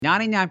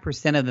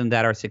99% of them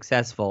that are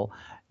successful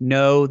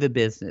know the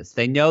business.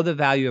 They know the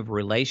value of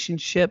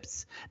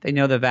relationships. They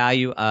know the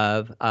value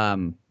of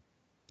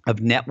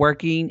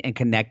networking and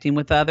connecting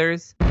with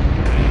others.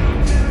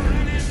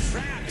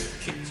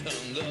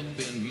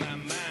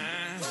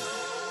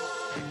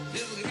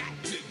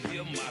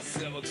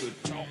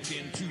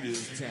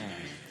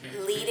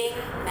 Leading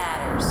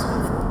Matters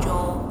with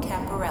Joel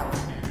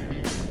Camparella.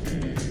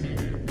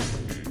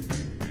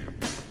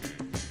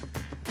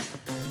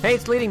 Hey,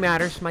 it's Leading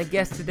Matters. My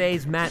guest today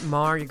is Matt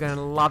Maher. You're going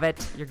to love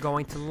it. You're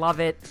going to love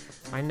it.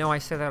 I know I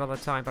say that all the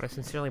time, but I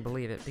sincerely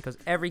believe it because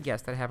every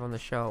guest that I have on the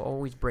show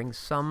always brings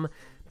some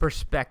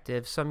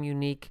perspective, some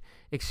unique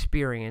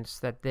experience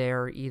that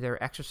they're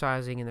either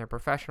exercising in their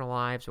professional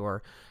lives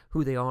or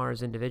who they are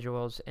as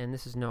individuals, and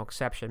this is no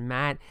exception.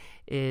 Matt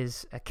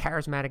is a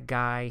charismatic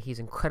guy. He's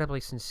incredibly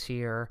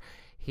sincere.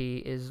 He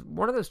is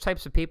one of those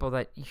types of people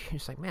that you're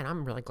just like, man,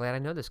 I'm really glad I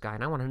know this guy,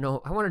 and I want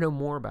to know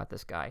more about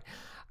this guy.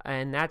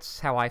 And that's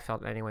how I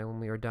felt anyway when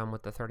we were done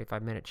with the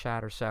 35-minute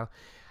chat or so.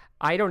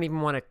 I don't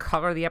even want to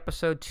color the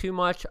episode too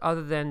much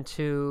other than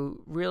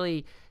to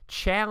really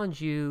challenge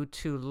you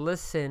to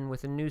listen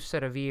with a new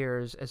set of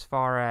ears as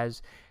far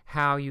as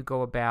how you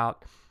go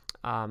about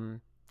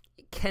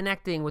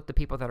connecting with the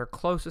people that are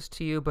closest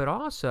to you, but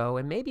also,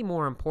 and maybe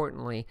more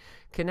importantly,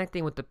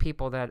 connecting with the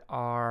people that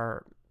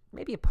are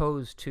maybe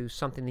opposed to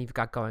something that you've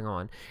got going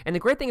on. And the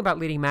great thing about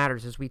Leading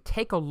Matters is we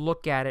take a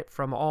look at it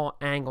from all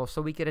angles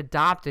so we can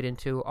adopt it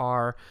into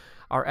our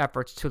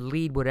efforts to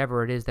lead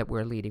whatever it is that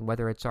we're leading,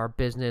 whether it's our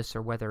business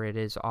or whether it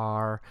is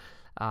our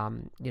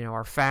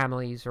our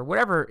families or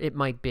whatever it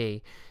might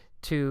be,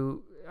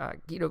 to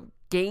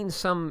gain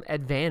some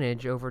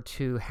advantage over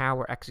to how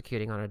we're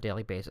executing on a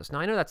daily basis. Now,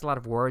 I know that's a lot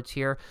of words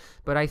here,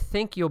 but I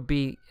think you'll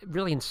be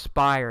really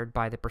inspired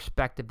by the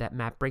perspective that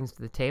Matt brings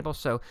to the table.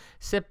 So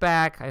sit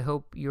back. I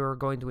hope you're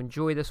going to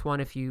enjoy this one.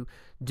 If you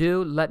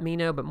do, let me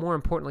know, but more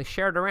importantly,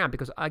 share it around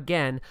because,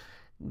 again,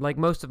 like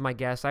most of my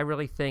guests, I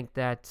really think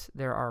that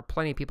there are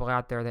plenty of people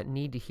out there that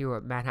need to hear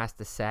what Matt has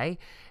to say,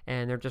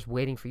 and they're just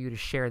waiting for you to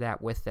share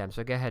that with them.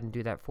 So go ahead and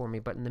do that for me.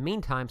 But in the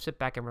meantime, sit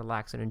back and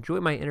relax and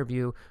enjoy my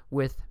interview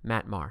with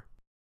Matt Maher.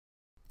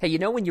 Hey,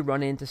 when you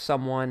run into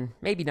someone,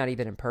 maybe not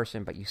even in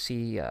person, but you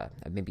see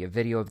maybe a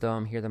video of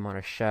them, hear them on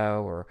a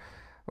show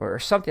or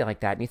something like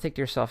that, and you think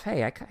to yourself,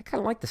 hey, I kind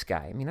of like this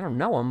guy. I mean, I don't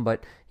know him,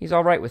 but he's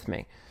all right with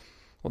me.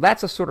 Well,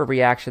 that's the sort of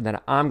reaction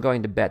that I'm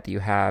going to bet that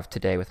you have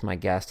today with my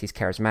guest. He's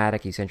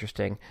charismatic, he's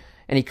interesting,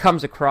 and he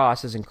comes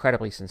across as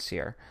incredibly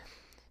sincere.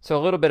 So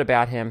a little bit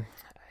about him.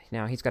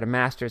 Now, he's got a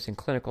master's in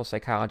clinical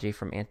psychology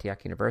from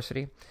Antioch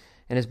University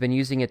and has been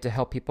using it to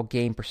help people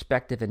gain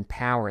perspective and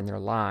power in their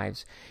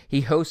lives.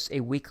 He hosts a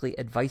weekly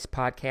advice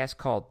podcast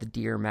called The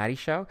Dear Maddie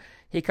Show.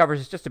 He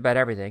covers just about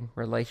everything: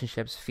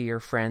 relationships,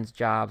 fear, friends,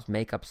 jobs,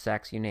 makeup,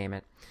 sex, you name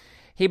it.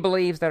 He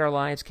believes that our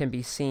lives can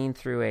be seen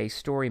through a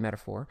story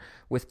metaphor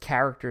with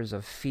characters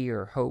of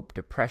fear, hope,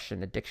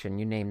 depression, addiction,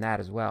 you name that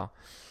as well,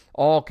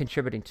 all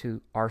contributing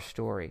to our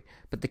story.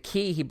 But the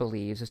key, he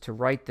believes, is to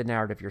write the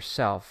narrative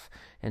yourself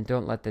and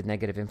don't let the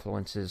negative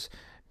influences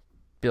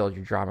build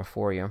your drama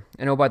for you.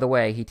 And oh, by the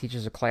way, he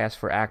teaches a class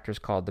for actors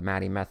called the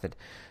Maddie Method.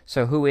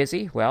 So who is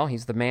he? Well,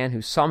 he's the man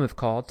who some have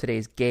called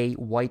today's gay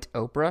white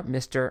Oprah,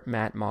 Mr.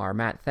 Matt Maher.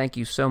 Matt, thank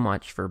you so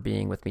much for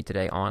being with me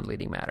today on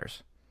Leading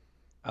Matters.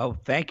 Oh,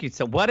 thank you.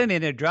 So what an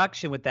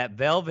introduction with that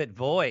velvet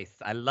voice.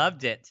 I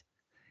loved it.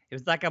 It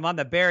was like I'm on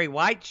the Barry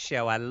White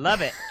show. I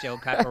love it, Joe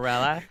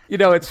Camparella.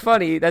 It's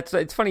funny.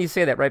 It's funny you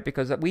say that, right?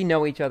 Because we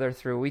know each other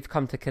we've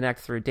come to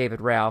connect through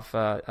David Ralph,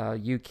 a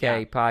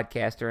UK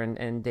podcaster,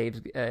 and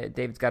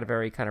David's got a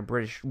very kind of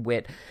British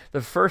wit.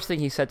 The first thing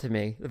he said to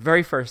me, the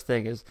very first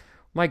thing is,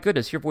 my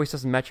goodness, your voice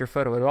doesn't match your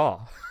photo at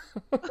all.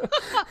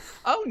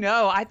 Oh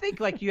no, I think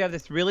like you have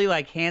this really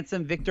like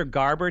handsome Victor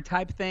Garber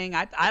type thing.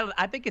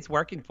 I think it's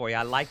working for you.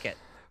 I like it.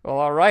 Well,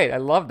 all right. I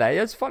love that.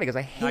 It's funny because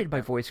I hated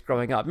my voice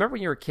growing up. Remember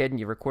when you were a kid and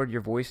you recorded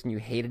your voice and you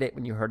hated it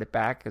when you heard it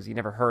back because you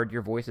never heard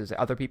your voice as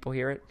other people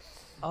hear it?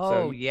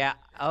 Yeah.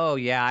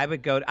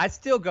 I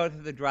still go to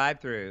the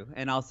drive-through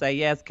and I'll say,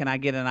 yes, can I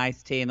get an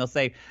iced tea? And they'll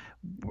say,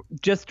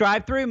 just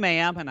drive through,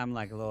 ma'am. And I'm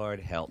like, Lord,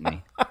 help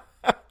me.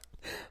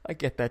 I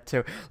get that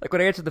too. Like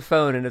when I answer the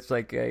phone and it's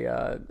like,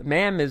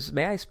 ma'am,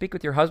 may I speak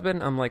with your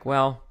husband? I'm like,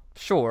 well,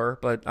 sure,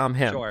 but I'm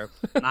him. Sure.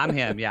 I'm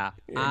him. Yeah.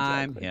 Exactly.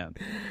 I'm him.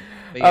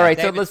 Yeah, all right.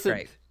 David's so listen.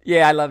 Great.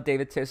 Yeah, I love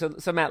David too.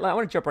 So Matt, I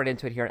want to jump right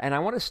into it here, and I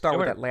want to start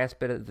with that last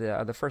bit of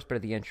the first bit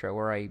of the intro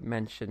where I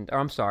mentioned,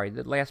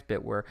 the last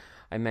bit where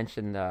I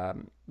mentioned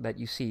that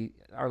you see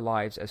our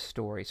lives as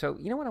stories. So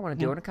you know what I want to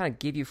do? I want to kind of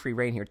give you free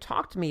rein here.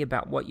 Talk to me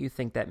about what you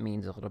think that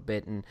means a little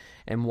bit,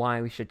 and why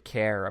we should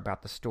care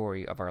about the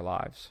story of our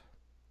lives.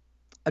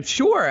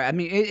 Sure. I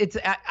mean,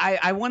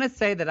 I want to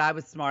say that I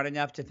was smart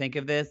enough to think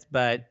of this,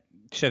 but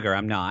Sugar,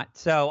 I'm not.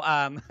 So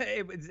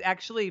it was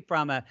actually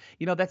from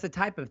that's a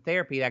type of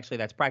therapy actually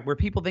that's practical, where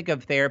people think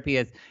of therapy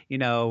as,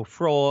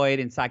 Freud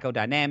and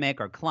psychodynamic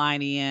or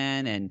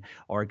Kleinian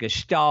or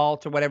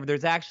Gestalt or whatever.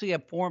 There's actually a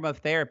form of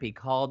therapy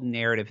called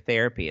narrative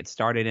therapy. It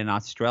started in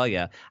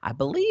Australia, I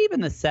believe in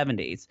the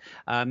 70s,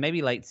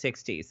 maybe late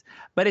 60s.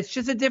 But it's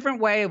just a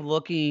different way of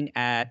looking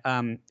at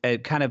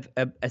kind of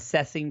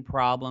assessing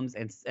problems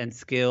and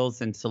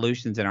skills and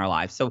solutions in our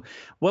lives. So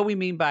what we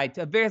mean by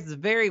a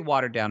very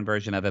watered down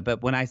version of it,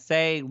 but when I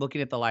say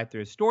looking at the life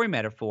through a story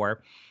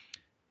metaphor,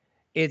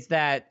 it's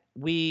that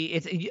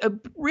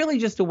really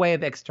just a way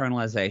of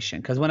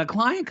externalization. Because when a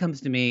client comes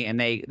to me and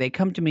they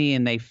come to me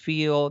and they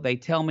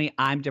tell me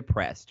I'm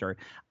depressed or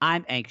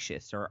I'm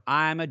anxious or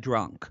I'm a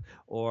drunk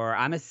or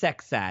I'm a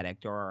sex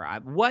addict or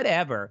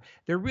whatever,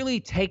 they're really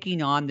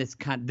taking on this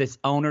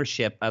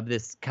ownership of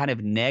this kind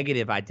of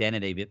negative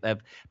identity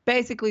of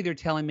basically they're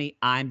telling me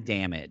I'm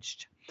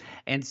damaged.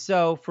 And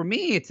so for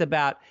me, as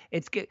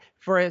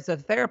a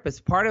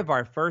therapist, part of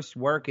our first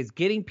work is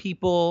getting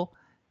people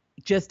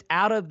just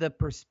out of the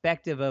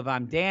perspective of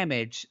I'm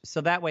damaged, so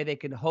that way they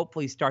can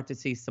hopefully start to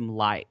see some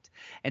light.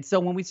 And so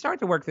when we start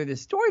to work through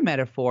this story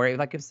metaphor,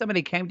 like if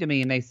somebody came to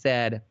me and they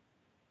said,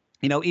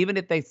 even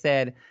if they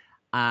said,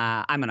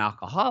 I'm an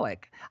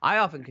alcoholic, I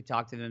often could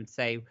talk to them and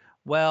say,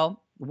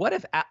 well, what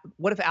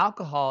if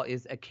alcohol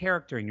is a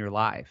character in your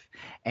life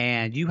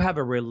and you have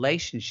a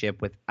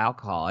relationship with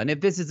alcohol? And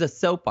if this is a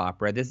soap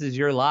opera, this is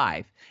your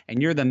life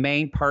and you're the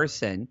main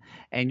person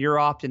and you're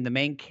often the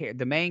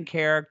main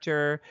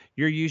character,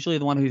 you're usually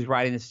the one who's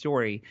writing the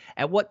story.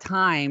 At what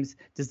times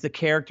does the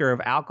character of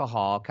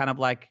alcohol, kind of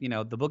like, the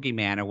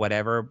boogeyman or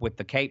whatever with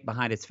the cape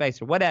behind his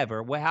face or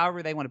whatever,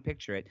 however they want to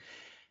picture it,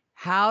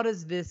 how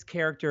does this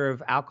character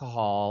of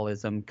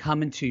alcoholism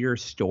come into your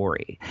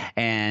story?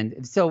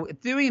 And so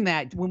doing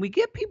that, when we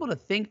get people to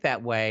think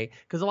that way,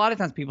 because a lot of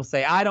times people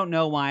say, I don't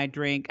know why I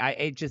drink,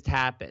 it just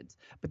happens.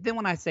 But then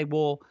when I say,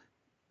 well,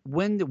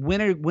 when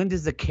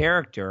does the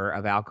character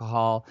of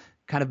alcohol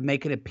kind of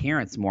make an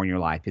appearance more in your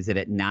life? Is it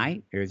at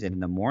night or is it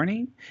in the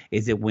morning?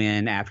 Is it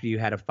after you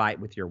had a fight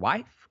with your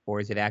wife? Or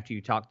is it after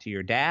you talk to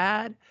your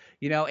dad?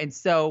 And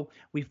so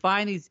we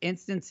find these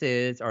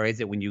instances, or is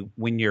it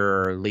when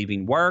you're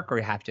leaving work or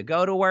you have to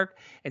go to work?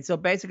 And so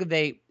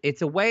basically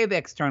it's a way of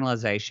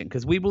externalization,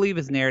 because we believe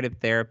as narrative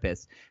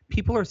therapists,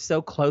 people are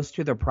so close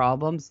to their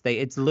problems.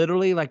 It's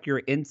literally like you're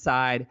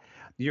inside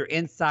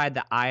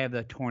the eye of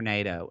the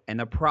tornado and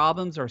the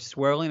problems are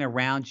swirling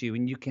around you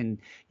and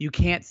you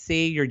can't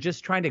see. You're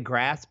just trying to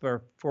grasp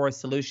for a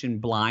solution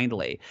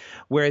blindly.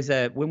 Whereas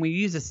when we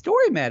use a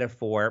story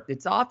metaphor,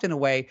 it's often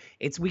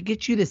we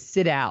get you to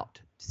sit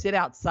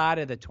outside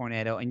of the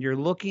tornado and you're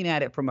looking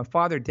at it from a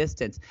farther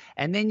distance.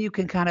 And then you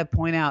can kind of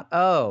point out,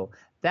 oh,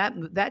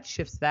 that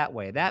shifts that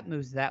way, that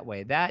moves that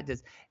way, that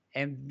does.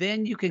 And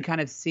then you can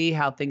kind of see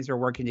how things are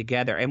working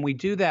together. And we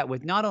do that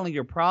with not only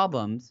your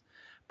problems,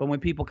 but when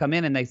people come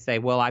in and they say,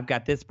 well, I've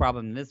got this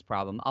problem and this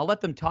problem, I'll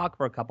let them talk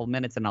for a couple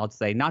minutes and I'll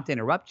say, not to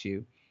interrupt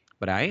you,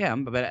 but I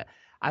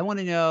want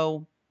to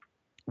know,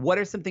 what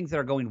are some things that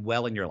are going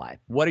well in your life?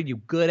 What are you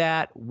good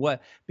at?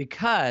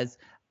 Because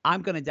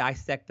I'm going to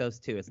dissect those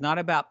too. It's not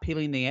about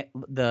peeling the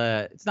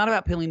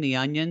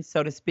onions,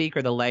 so to speak,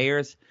 or the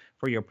layers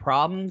for your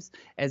problems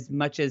as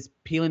much as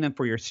peeling them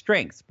for your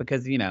strengths.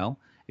 Because,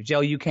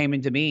 Joe, you came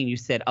into me and you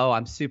said, oh,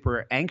 I'm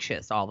super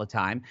anxious all the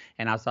time.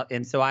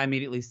 And so I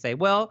immediately say,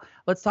 well,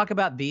 let's talk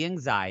about the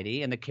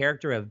anxiety and the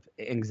character of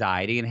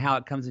anxiety and how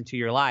it comes into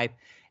your life.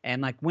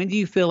 And like, when do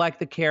you feel like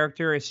the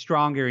character is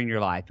stronger in your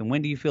life? And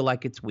when do you feel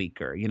like it's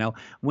weaker?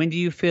 When do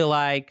you feel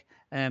like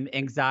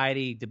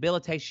anxiety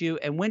debilitates you?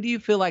 And when do you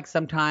feel like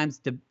sometimes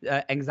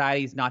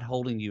anxiety is not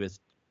holding you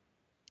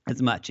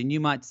as much? And you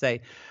might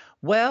say,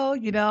 well,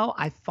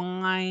 I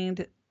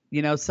find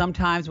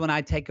sometimes when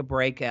I take a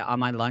break on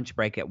my lunch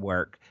break at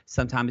work,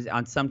 sometimes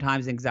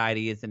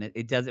anxiety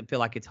it doesn't feel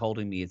like it's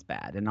holding me as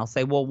bad. And I'll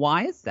say, well,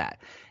 why is that?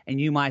 And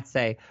you might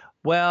say,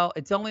 well,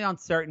 it's only on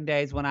certain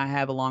days when I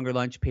have a longer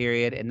lunch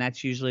period. And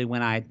that's usually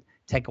when I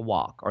take a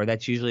walk, or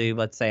that's usually,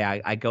 let's say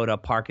I go to a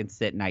park and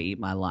sit and I eat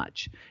my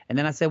lunch. And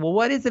then I say, well,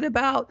 what is it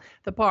about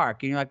the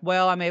park? And you're like,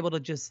 well, I'm able to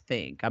just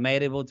think. I'm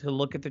able to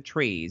look at the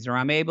trees, or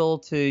I'm able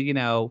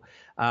to,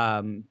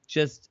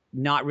 just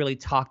not really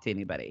talk to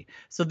anybody.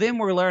 So then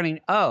we're learning,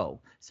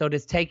 so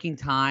does taking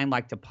time,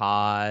 like to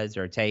pause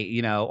or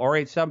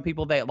or some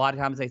people, a lot of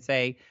times they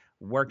say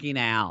working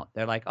out.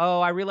 They're like,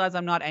 oh, I realize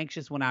I'm not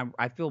anxious when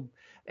I feel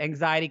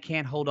anxiety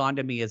can't hold on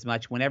to me as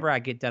much whenever I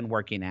get done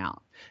working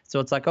out. So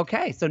it's like,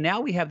 okay, so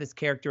now we have this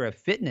character of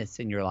fitness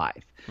in your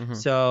life. Mm-hmm.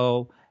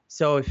 So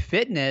if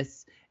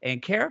fitness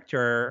and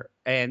character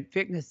and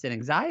fitness and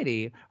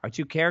anxiety are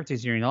two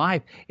characters in your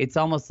life, it's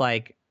almost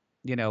like,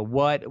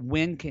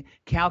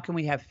 how can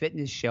we have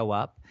fitness show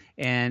up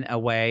in a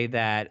way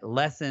that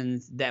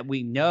lessons that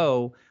we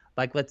know,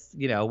 like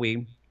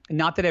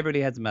not that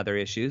everybody has mother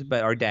issues,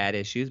 or dad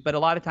issues, but a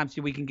lot of times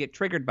we can get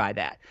triggered by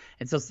that.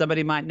 And so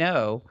somebody might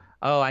know,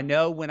 I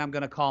know when I'm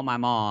going to call my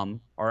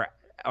mom or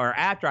or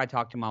after I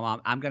talk to my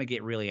mom, I'm going to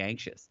get really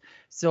anxious.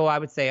 So I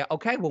would say,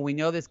 okay, well, we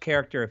know this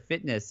character of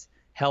fitness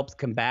helps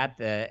combat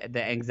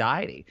the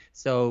anxiety.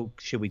 So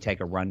should we take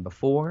a run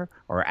before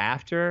or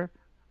after?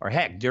 Or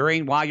heck,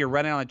 during while you're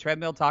running on a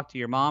treadmill, talk to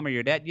your mom or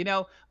your dad.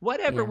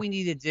 Whatever Yeah. we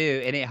need to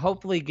do, and it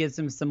hopefully gives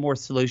them some more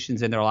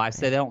solutions in their life,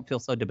 so they don't feel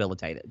so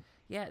debilitated.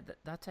 Yeah,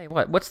 I'll tell you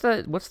what. What's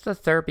the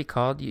therapy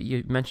called?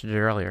 You mentioned it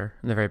earlier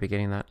in the very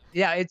beginning of that.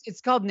 Yeah,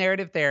 it's called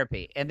narrative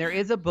therapy, and there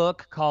is a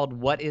book called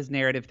What is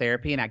Narrative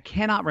Therapy, and I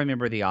cannot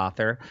remember the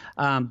author,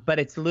 but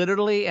it's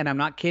literally, and I'm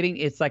not kidding,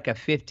 it's like a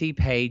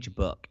 50-page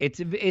book. It's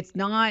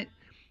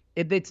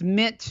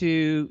meant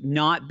to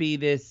not be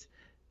this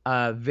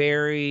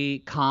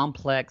very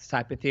complex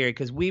type of theory,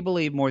 because we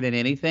believe more than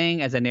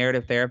anything as a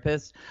narrative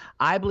therapist,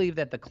 I believe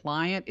that the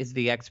client is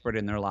the expert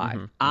in their life.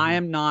 Mm-hmm, I mm-hmm.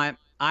 am not.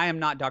 I am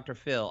not Dr.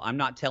 Phil. I'm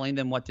not telling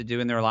them what to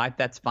do in their life.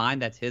 That's fine.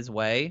 That's his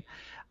way.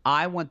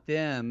 I want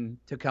them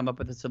to come up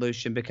with a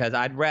solution, because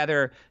I'd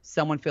rather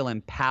someone feel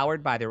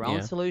empowered by their own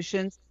Yeah.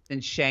 solutions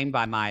than shamed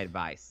by my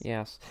advice.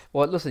 Yes.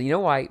 Well, listen, you know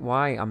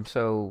why I'm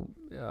so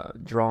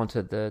drawn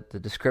to the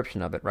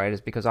description of it, right?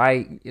 Is because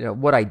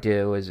what I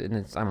do is, and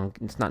it's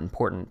not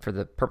important for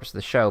the purpose of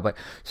the show, but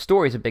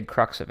story is a big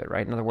crux of it,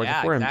 right? In other words,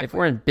 Yeah, if exactly.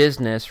 we're in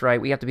business,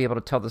 right, we have to be able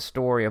to tell the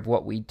story of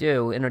what we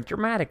do in a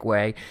dramatic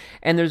way,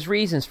 and there's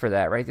reasons for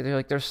that, right?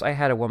 I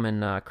had a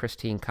woman,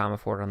 Christine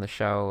Comafort, on the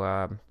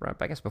show,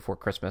 I guess before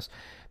Christmas,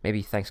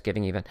 maybe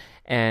Thanksgiving even,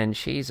 and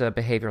she's a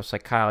behavioral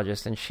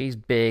psychologist, and she's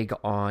big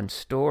on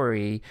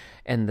story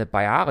and the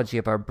biology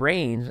of our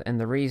brains, and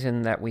the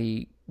reason that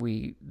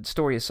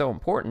story is so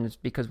important is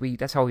because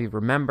that's how we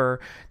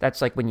remember.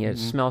 That's like when you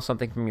smell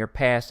something from your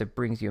past, it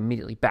brings you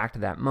immediately back to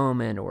that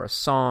moment, or a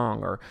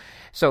song, or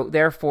so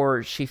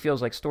therefore she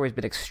feels like story's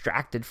been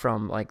extracted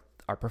from like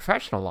our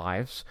professional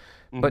lives,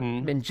 but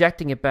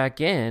injecting it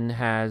back in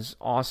has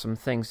awesome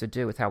things to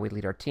do with how we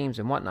lead our teams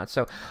and whatnot.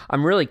 So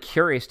I'm really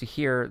curious to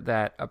hear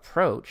that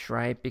approach,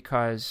 right?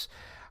 Because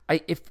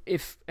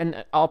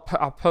and I'll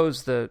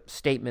pose the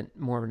statement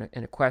more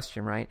in a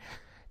question, right?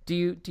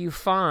 Do you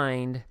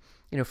find,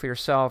 for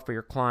yourself, for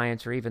your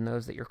clients, or even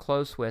those that you're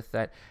close with,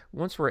 that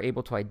once we're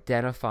able to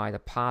identify the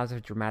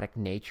positive, dramatic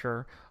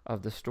nature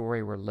of the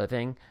story we're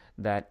living,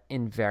 that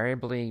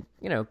invariably,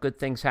 good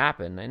things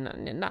happen,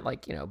 and not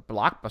like,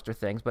 blockbuster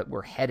things, but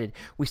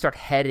we start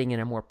heading in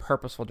a more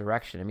purposeful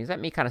direction. I mean, is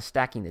that me kind of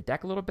stacking the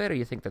deck a little bit, or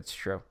you think that's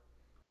true?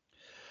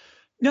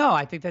 No,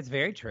 I think that's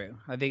very true.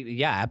 I think,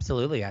 yeah,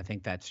 absolutely. I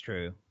think that's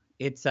true.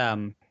 It's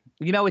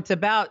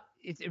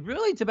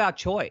it's about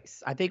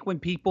choice. I think when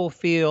people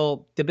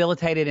feel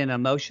debilitated in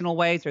emotional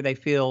ways, or they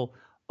feel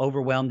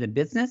overwhelmed in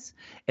business,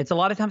 it's a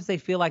lot of times they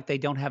feel like they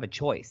don't have a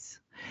choice.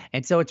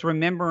 And so it's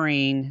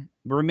remembering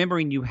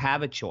you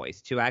have a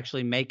choice to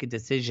actually make a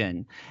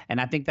decision.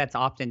 And I think that's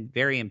often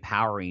very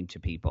empowering to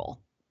people.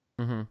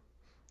 Mm-hmm.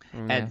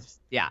 Yeah. And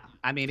yeah,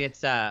 I mean,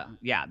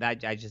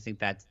 I just think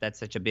that's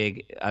such a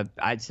big,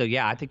 so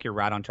yeah, I think you're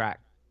right on track.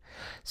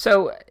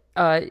 So,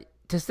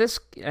 does this?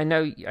 I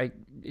know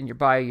in your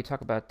bio you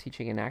talk about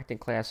teaching an acting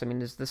class. I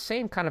mean, is the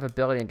same kind of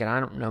ability? Again, I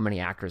don't know many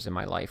actors in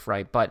my life,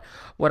 right? But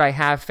what I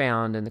have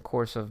found in the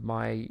course of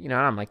my,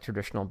 I'm like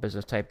traditional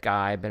business type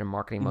guy. I've been in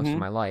marketing most of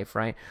my life,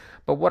 right?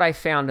 But what I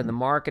found in the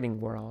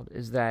marketing world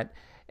is that,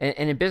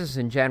 and in business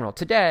in general,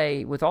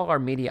 today, with all our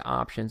media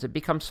options, it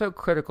becomes so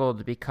critical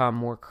to become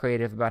more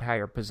creative about how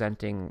you're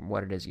presenting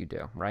what it is you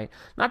do, right?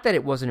 Not that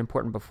it wasn't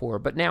important before,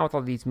 but now with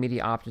all these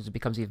media options, it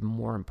becomes even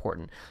more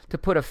important to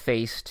put a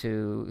face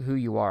to who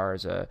you are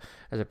as a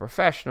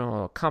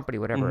professional, a company,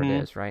 whatever it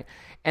is, right?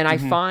 And I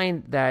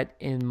find that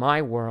in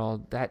my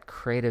world, that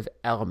creative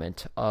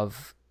element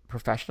of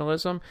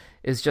professionalism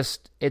is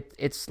just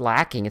it's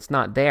lacking. It's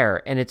not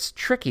there, and it's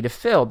tricky to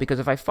fill,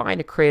 because if I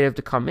find a creative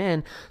to come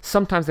in,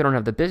 sometimes they don't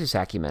have the business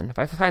acumen. If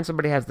I find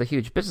somebody has the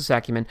huge business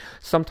acumen,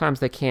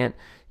 sometimes they can't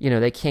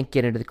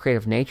get into the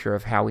creative nature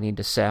of how we need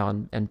to sell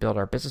and build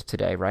our business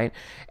today, right?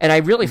 And I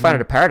really find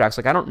it a paradox.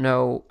 Like I don't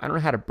know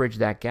how to bridge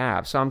that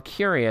gap. So I'm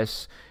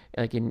curious,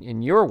 like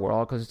in your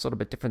world, because it's a little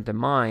bit different than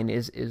mine,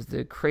 is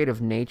the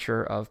creative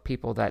nature of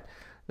people that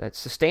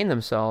sustain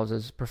themselves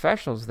as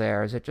professionals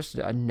there? Is it just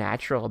a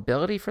natural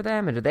ability for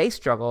them? And do they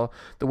struggle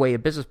the way a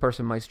business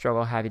person might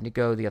struggle having to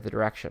go the other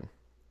direction?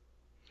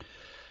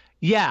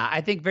 Yeah,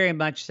 I think very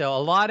much so.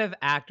 A lot of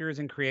actors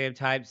and creative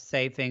types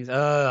say things,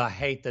 oh, I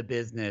hate the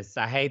business.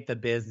 I hate the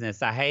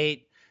business. I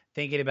hate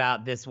thinking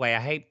about this way.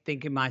 I hate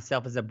thinking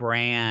myself as a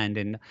brand.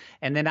 And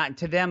then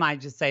to them, I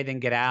just say, then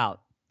get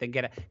out. Then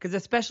get it. Because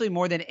especially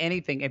more than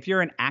anything, if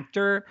you're an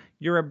actor,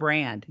 you're a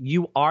brand.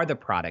 You are the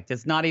product.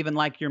 It's not even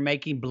like you're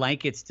making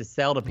blankets to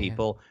sell to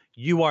people.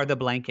 You are the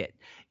blanket.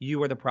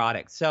 You are the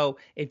product. So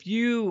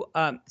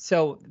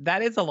so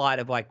that is a lot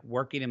of like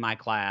working in my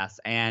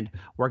class and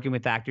working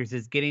with actors,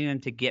 is getting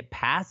them to get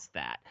past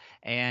that.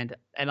 And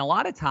a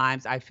lot of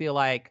times I feel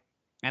like,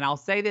 and I'll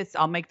say this,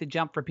 I'll make the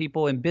jump for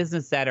people in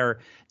business that are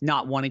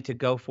not wanting to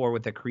go forward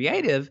with a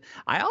creative.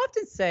 I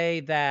often say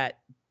that,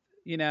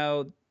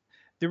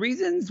 The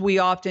reasons we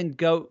often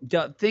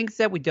things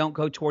that we don't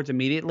go towards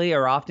immediately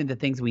are often the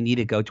things we need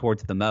to go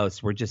towards the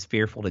most. We're just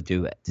fearful to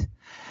do it.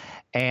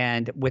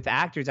 And with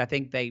actors, I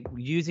think they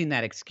using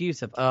that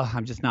excuse of, oh,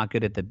 I'm just not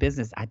good at the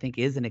business, I think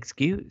is an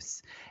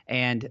excuse.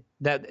 And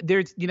that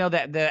there's,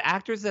 that the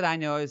actors that I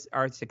know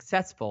are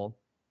successful,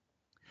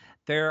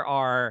 there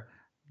are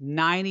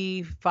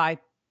 95,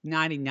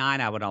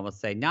 99, I would almost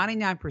say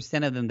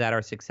 99% of them that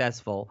are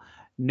successful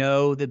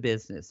know the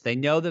business. They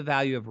know the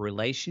value of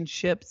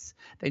relationships.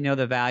 They know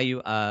the value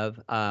of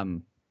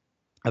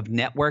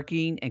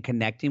networking and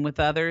connecting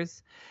with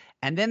others.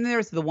 And then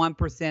there's the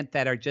 1%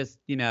 that are just,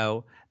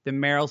 the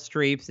Meryl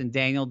Streeps and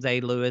Daniel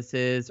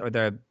Day-Lewis's or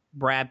the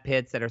Brad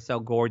Pitts that are so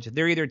gorgeous.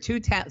 They're either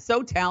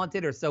so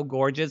talented or so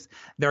gorgeous,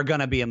 they're going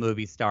to be a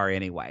movie star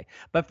anyway.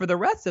 But for the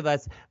rest of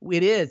us,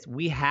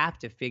 we have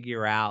to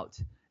figure out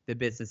the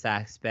business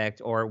aspect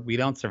or we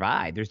don't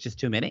survive. There's just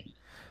too many.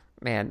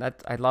 Man,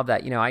 I love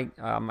that.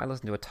 I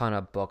listen to a ton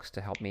of books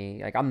to help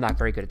me. Like, I'm not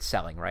very good at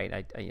selling, right?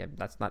 I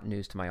that's not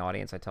news to my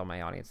audience. I tell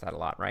my audience that a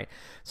lot, right?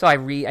 So I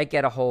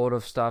get a hold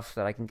of stuff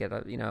that I can get,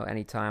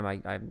 anytime.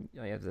 I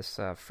have this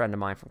friend of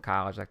mine from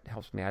college that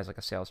helps me as like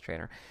a sales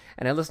trainer,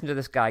 and I listen to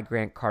this guy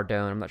Grant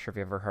Cardone. I'm not sure if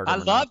you ever heard of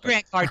him. I love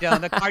Grant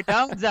Cardone. The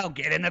Cardone Zone.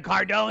 Get in the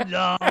Cardone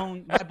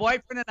Zone.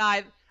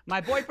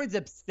 My boyfriend's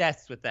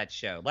obsessed with that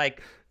show.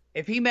 Like,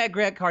 if he met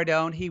Grant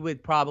Cardone, he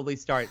would probably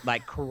start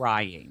like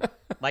crying.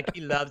 Like,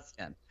 he loves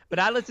him. But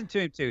I listen to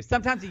him too.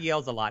 Sometimes he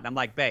yells a lot, and I'm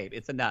like, babe,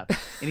 it's enough.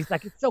 And he's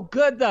like, it's so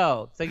good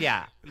though. So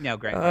yeah,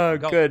 Grant. Oh,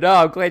 good. Oh,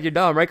 I'm glad you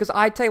know him, right? Because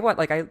I tell you what,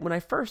 like when I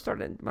first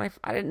started,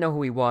 I didn't know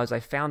who he was. I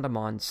found him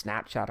on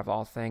Snapchat of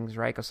all things,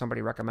 right? Because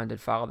somebody recommended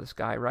follow this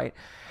guy, right?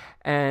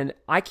 And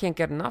I can't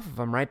get enough of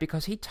him, right?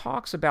 Because he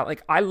talks about,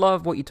 like, I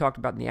love what you talked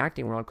about in the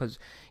acting world because,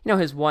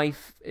 his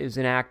wife is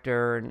an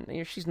actor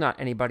and she's not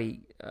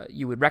anybody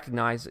you would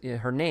recognize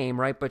her name,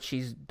 right? But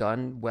she's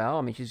done well.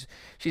 I mean, she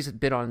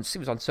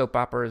was on soap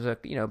operas,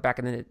 back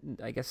in the,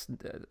 I guess,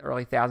 the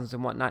early thousands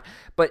and whatnot.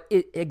 But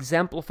it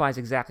exemplifies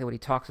exactly what he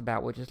talks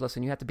about, which is,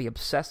 listen, you have to be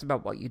obsessed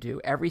about what you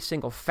do, every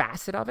single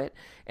facet of it,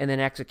 and then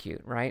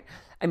execute, right?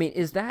 I mean,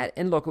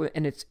 and look,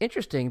 and it's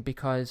interesting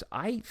because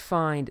I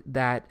find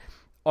that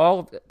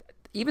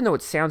even though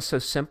it sounds so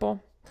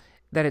simple,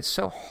 that it's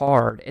so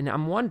hard. And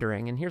I'm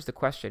wondering, and here's the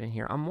question in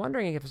here, I'm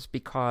wondering if it's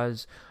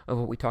because of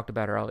what we talked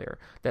about earlier,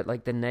 that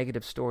like the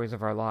negative stories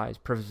of our lives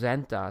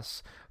prevent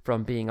us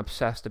from being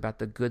obsessed about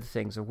the good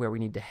things of where we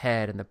need to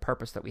head and the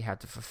purpose that we have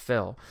to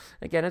fulfill.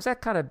 Again, is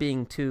that kind of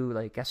being too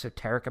like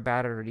esoteric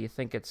about it, or do you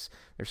think there's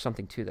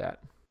something to that?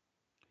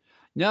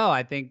 No,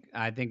 I think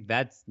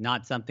that's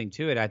not something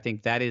to it. I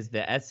think that is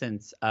the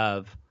essence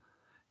of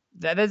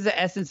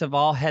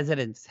all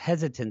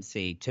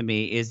hesitancy to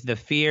me, is the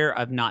fear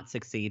of not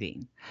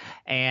succeeding.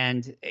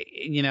 And,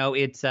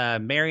 it's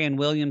Marianne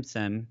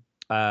Williamson,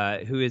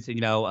 who is,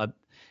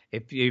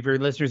 if your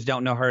listeners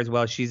don't know her as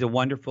well, she's a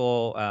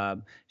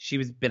wonderful,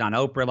 she's been on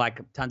Oprah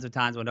like tons of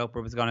times when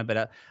Oprah was going,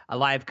 but a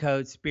life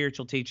coach,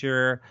 spiritual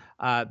teacher.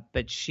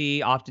 But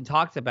she often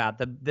talks about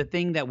the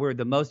thing that we're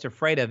the most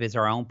afraid of is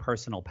our own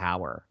personal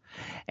power.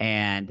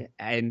 And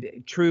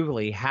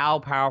truly how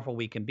powerful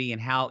we can be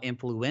and how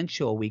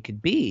influential we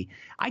could be.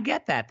 I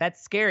get that. That's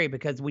scary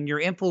because when you're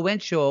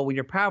influential, when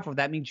you're powerful,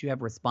 that means you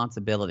have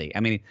responsibility. I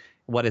mean,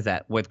 what is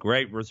that? With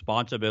great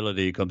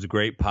responsibility comes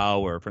great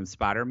power from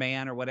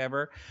Spider-Man or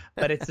whatever.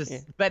 But it's just,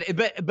 yeah.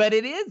 but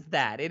it is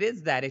that. It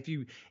is that if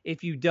you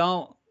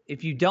don't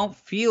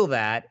feel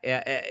that,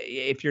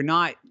 if you're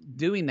not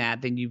doing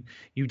that, then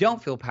you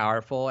don't feel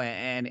powerful,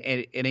 and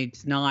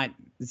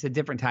it's a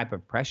different type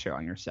of pressure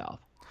on yourself.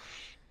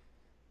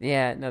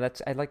 Yeah, no,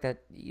 I like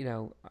that,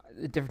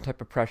 a different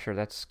type of pressure.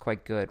 That's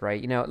quite good,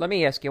 right? Let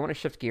me ask you, I want to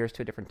shift gears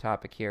to a different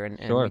topic here. And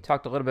Sure. We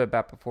talked a little bit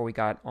about before we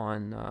got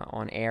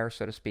on air,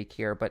 so to speak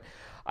here. But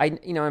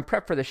in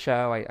prep for the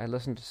show, I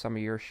listened to some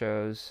of your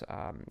shows.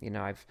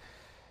 I've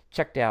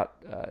checked out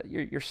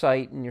your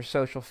site and your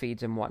social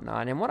feeds and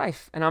whatnot.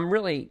 And I'm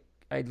really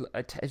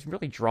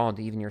drawn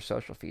to even your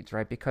social feeds,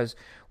 right? Because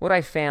what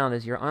I found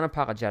is you're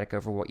unapologetic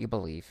over what you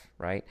believe,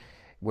 right?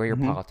 Where your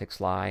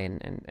politics lie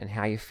and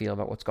how you feel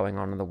about what's going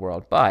on in the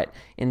world. But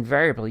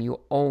invariably, you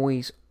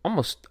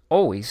almost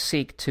always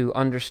seek to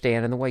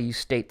understand, in the way you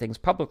state things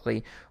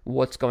publicly,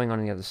 what's going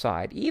on the other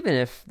side, even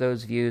if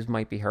those views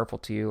might be hurtful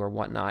to you or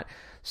whatnot.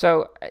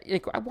 So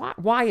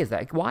why is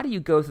that? Why do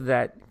you go through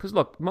that? Because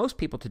look, most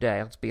people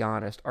today, let's be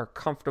honest, are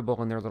comfortable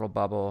in their little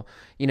bubble.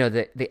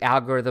 The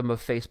algorithm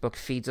of Facebook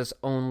feeds us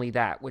only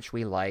that which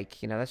we like.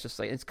 That's just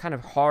like, it's kind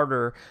of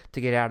harder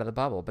to get out of the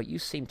bubble, but you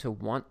seem to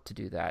want to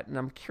do that. And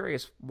I'm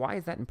curious, why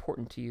is that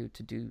important to you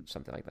to do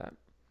something like that?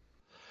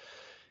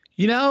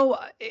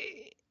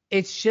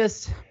 It's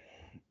just,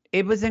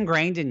 it was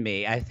ingrained in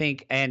me, I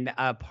think. And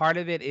part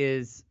of it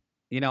is,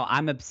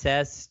 I'm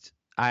obsessed.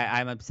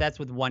 I'm obsessed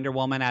with Wonder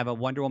Woman. I have a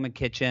Wonder Woman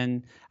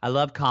kitchen. I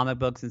love comic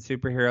books and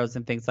superheroes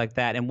and things like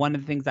that. And one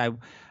of the things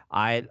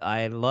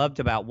I loved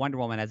about Wonder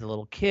Woman as a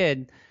little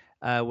kid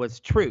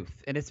was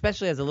truth. And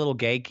especially as a little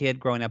gay kid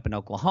growing up in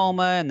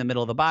Oklahoma in the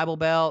middle of the Bible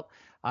Belt,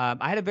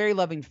 I had a very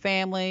loving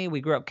family.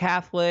 We grew up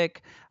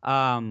Catholic.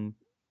 Um,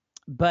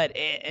 but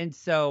and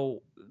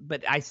so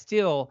but I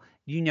still,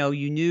 you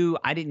knew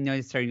I didn't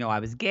necessarily know I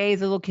was gay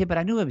as a little kid, but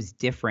I knew I was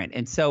different.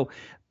 And so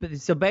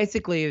so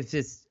basically it's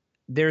just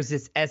there's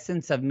this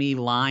essence of me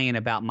lying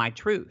about my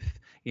truth.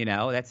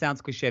 That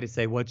sounds cliche to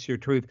say, what's your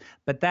truth?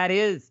 But that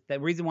is the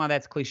reason why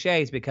that's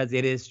cliche is because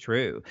it is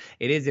true.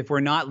 It is if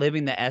we're not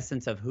living the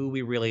essence of who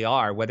we really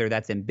are, whether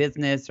that's in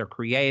business or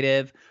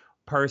creative,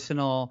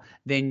 personal,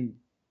 then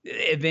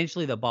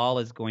eventually the ball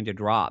is going to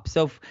drop.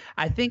 So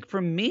I think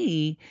for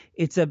me,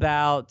 it's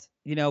about,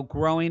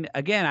 growing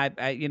again.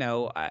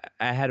 I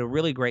had a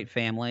really great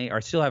family or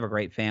still have a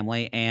great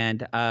family.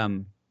 And,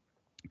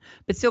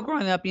 but still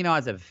growing up,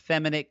 as a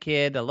feminine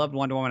kid, I loved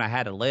Wonder Woman. I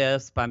had a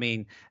lisp. I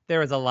mean, there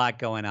was a lot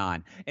going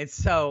on. And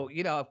so,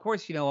 of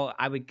course,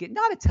 I would get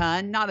not a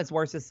ton, not as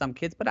worse as some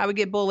kids, but I would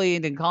get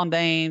bullied and called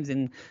names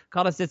and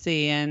called a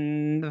sissy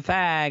and a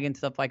fag and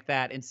stuff like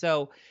that. And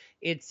so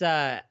it's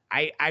I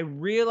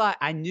realized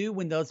I knew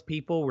when those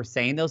people were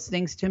saying those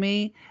things to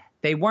me,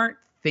 they weren't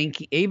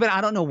thinking, even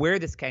I don't know where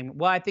this came.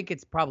 Well, I think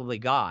it's probably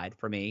God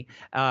for me.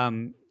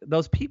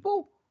 Those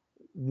people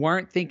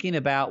weren't thinking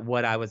about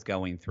what I was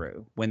going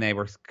through when they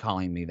were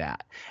calling me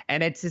that.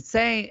 And it's to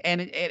say,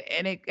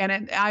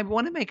 I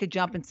want to make a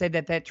jump and say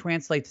that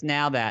translates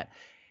now that,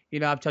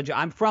 I've told you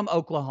I'm from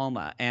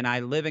Oklahoma and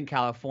I live in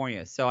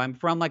California. So I'm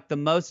from like the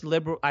most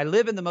liberal, I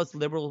live in the most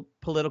liberal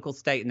political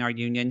state in our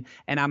union,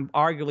 and I'm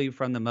arguably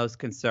from the most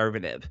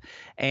conservative.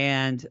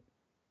 And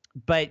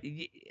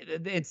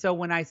so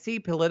when I see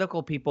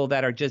political people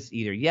that are just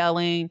either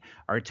yelling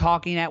or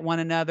talking at one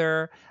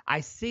another,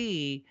 I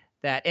see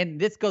that, and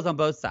this goes on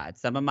both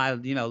sides. Some of my,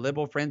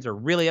 liberal friends are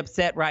really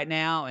upset right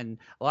now, and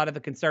a lot of the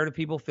conservative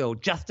people feel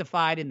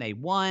justified and they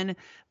won.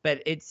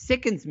 But it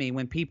sickens me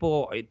when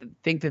people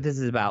think that this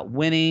is about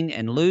winning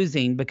and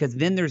losing, because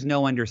then there's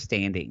no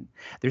understanding.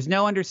 There's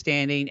no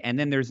understanding, and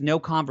then there's no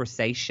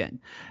conversation.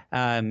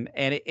 And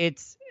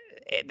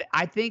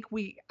I think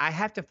I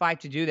have to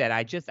fight to do that.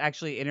 I just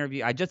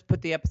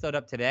put the episode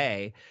up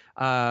today,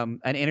 an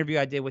interview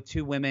I did with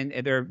two women.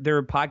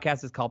 Their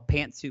podcast is called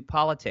Pantsuit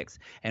Politics.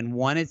 And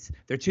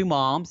they're two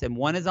moms, and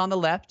one is on the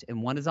left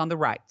and one is on the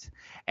right.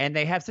 And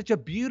they have such a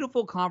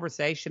beautiful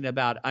conversation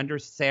about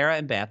Sarah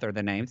and Beth are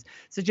the names,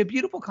 such a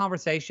beautiful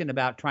conversation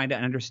about trying to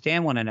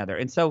understand one another.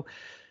 And so,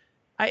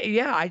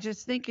 I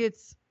just think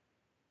it's,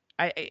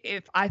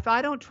 if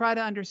I don't try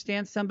to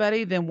understand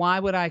somebody, then why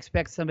would I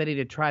expect somebody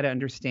to try to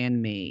understand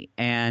me?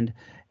 And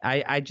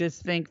I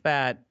just think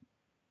that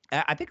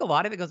I think a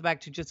lot of it goes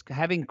back to just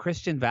having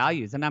Christian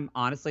values. And I'm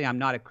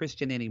not a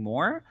Christian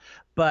anymore,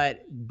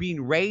 but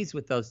being raised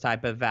with those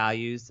type of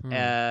values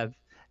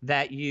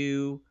that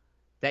you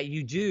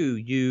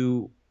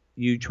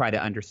try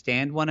to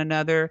understand one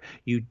another.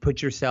 You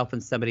put yourself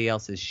in somebody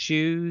else's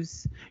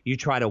shoes. You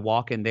try to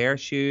walk in their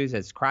shoes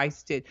as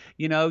Christ did.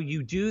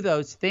 You do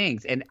those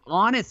things. And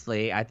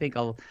honestly, I think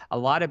a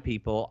lot of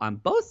people on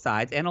both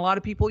sides, and a lot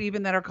of people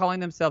even that are calling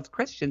themselves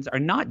Christians, are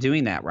not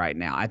doing that right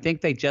now. I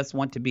think they just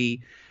want to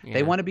be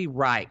they want to be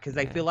right because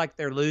they feel like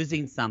they're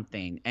losing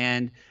something.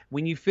 And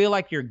when you feel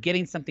like you're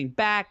getting something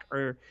back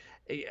or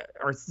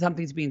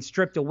something's being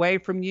stripped away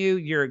from you,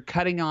 you're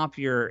cutting off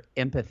your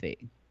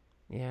empathy.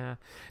 Yeah,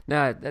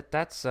 no,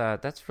 that's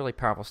really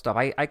powerful stuff.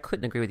 I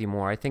couldn't agree with you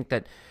more. I think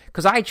that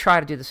because I try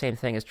to do the same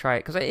thing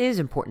because it is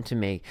important to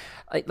me.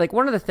 Like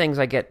one of the things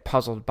I get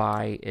puzzled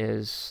by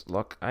is,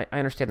 look, I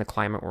understand the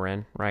climate we're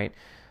in, right?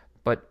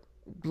 But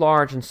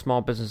large and small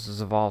businesses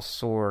of all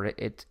sort,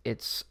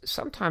 it's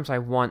sometimes I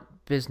want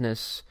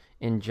business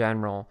in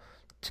general,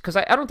 because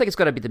I don't think it's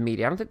going to be the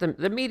media. I don't think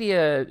the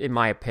media, in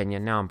my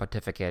opinion, now I'm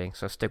pontificating,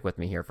 so stick with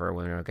me here for a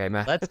minute, okay,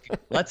 man?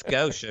 Let's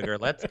go, sugar.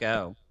 Let's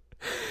go.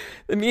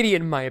 The media,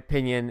 in my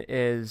opinion,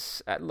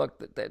 is look,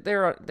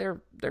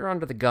 they're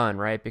under the gun,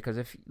 right? Because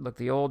if look,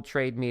 the old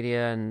trade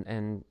media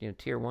and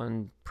tier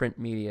one print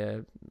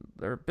media,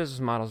 their business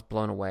model is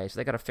blown away, so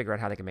they got to figure out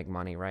how they can make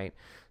money, right?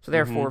 So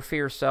therefore,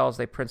 fear sells.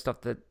 They print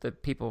stuff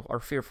that people are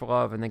fearful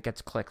of, and then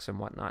gets clicks and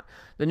whatnot.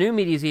 The new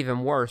media is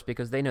even worse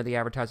because they know the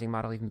advertising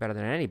model even better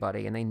than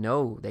anybody, and they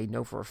know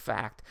for a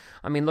fact.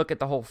 I mean, look at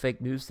the whole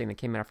fake news thing that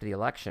came after the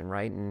election,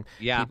 right? And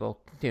people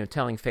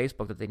telling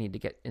Facebook that they need to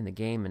get in the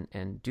game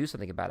and do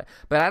something about it.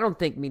 But I don't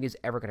think media is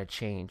ever going to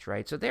change,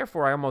 right? So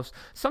therefore,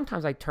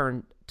 sometimes I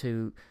turn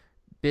to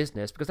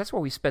business because that's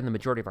where we spend the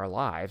majority of our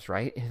lives,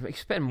 right? We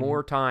spend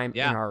more time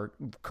in our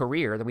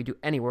career than we do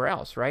anywhere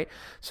else, right?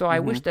 So I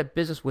wish that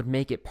business would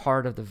make it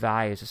part of the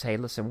values to say,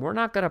 listen, we're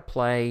not going to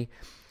play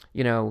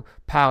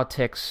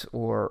politics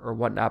or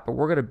whatnot, but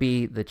we're going to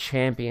be the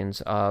champions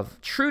of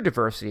true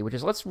diversity, which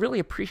is let's really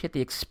appreciate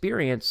the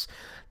experience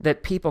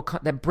that people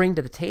that bring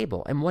to the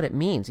table and what it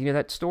means.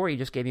 That story you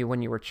just gave me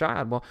when you were a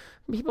child. Well,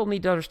 people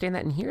need to understand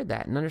that and hear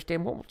that and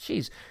understand, how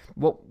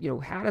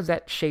does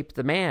that shape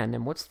the man,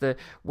 and what's the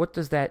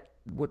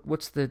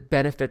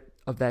benefit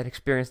of that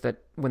experience that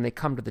when they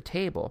come to the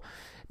table.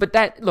 But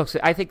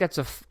I think that's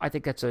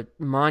a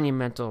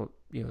monumental,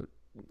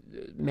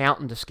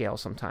 mountain to scale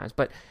sometimes.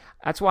 But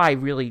That's why I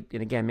really,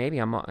 and again, maybe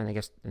and I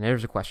guess, and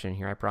there's a question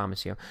here, I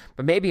promise you,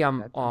 but maybe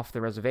I'm off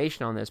the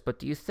reservation on this, but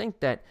do you think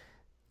that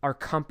our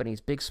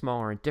companies, big, small,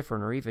 or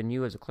indifferent, or even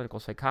you as a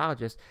clinical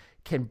psychologist,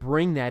 can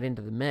bring that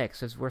into the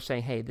mix as we're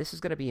saying, hey, this is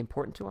going to be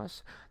important to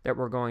us, that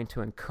we're going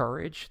to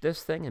encourage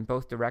this thing in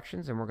both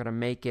directions, and we're going to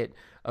make it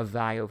a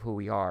value of who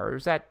we are? Or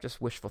is that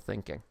just wishful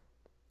thinking?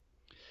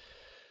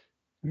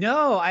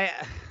 No,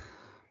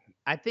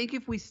 I think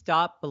if we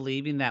stop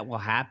believing that will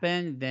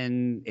happen,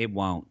 then it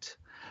won't.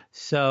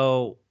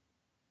 So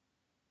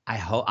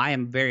I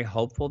am very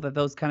hopeful that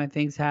those kind of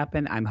things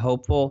happen. I'm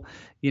hopeful,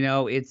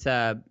 it's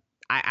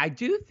I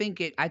do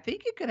think I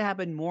think it could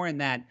happen more in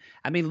that.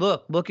 I mean,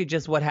 look at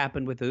just what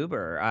happened with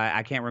Uber.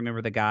 I can't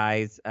remember the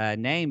guy's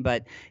name,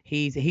 but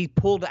he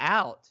pulled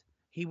out.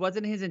 He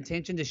wasn't his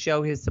intention to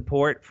show his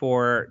support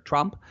for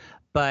Trump,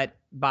 but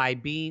by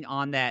being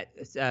on that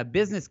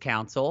business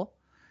council,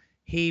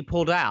 he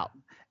pulled out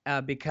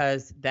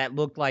because that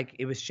looked like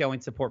it was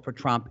showing support for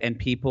Trump, and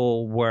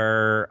people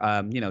were,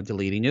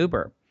 deleting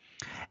Uber.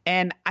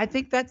 And I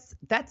think that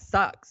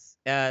sucks.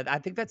 I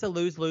think that's a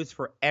lose-lose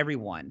for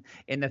everyone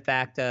in the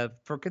fact of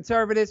for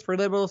conservatives, for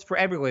liberals, for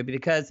everyone,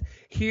 because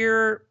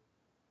here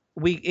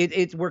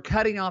we're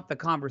cutting off the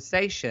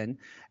conversation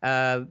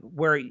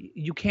where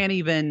you can't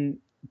even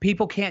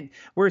people can't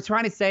we're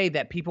trying to say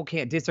that people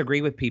can't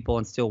disagree with people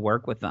and still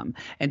work with them.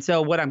 And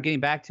so what I'm getting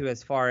back to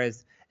as far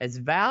as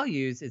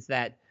values is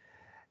that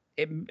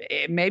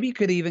it maybe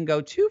could even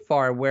go too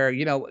far where,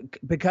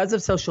 because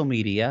of social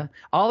media,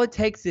 all it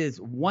takes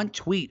is one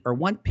tweet or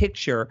one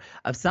picture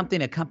of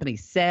something a company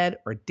said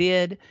or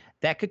did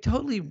that could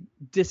totally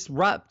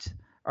disrupt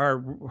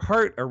or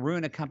hurt or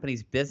ruin a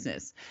company's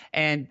business.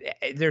 And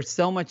there's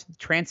so much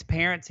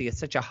transparency is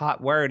such a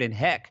hot word, and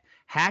heck,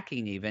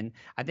 hacking even.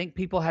 I think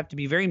people have to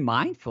be very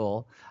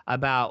mindful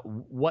about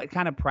what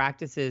kind of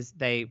practices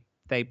they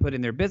put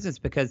in their business,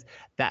 because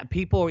that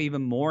people are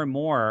even more and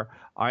more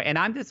are, and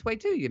I'm this way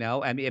too,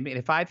 I mean,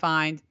 if I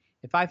find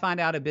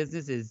out a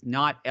business is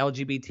not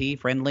LGBT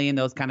friendly and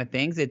those kind of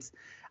things,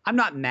 I'm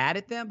not mad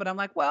at them, but I'm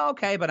like, well,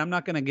 okay, but I'm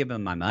not going to give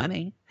them my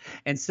money.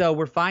 And so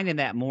we're finding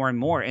that more and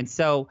more. And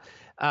so,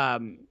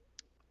 and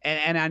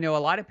I know a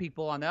lot of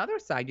people on the other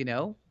side,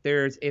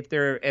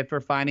 if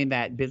we're finding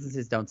that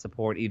businesses don't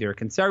support either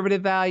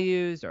conservative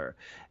values or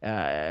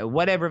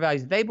whatever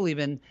values they believe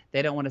in,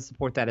 they don't want to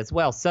support that as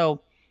well.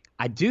 So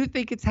I do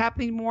think it's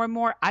happening more and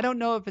more. I don't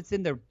know if it's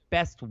in the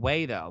best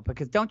way, though,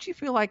 because don't you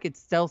feel like it's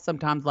still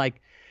sometimes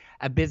like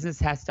a business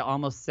has to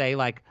almost say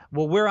like,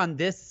 well, we're on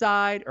this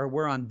side or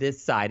we're on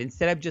this side,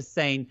 instead of just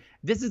saying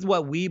this is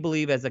what we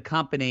believe as a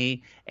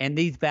company, and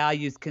these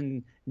values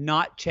can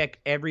not check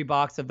every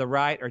box of the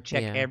right or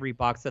check every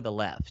box of the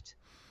left.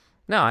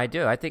 No, I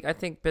do. I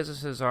think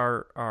businesses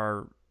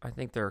are I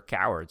think they're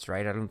cowards,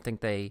 right? I don't think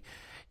they,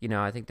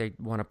 I think they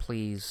want to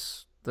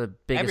please the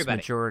biggest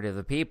majority of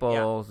the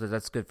people,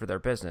 that's good for their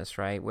business,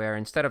 right? Where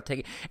instead of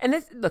taking, and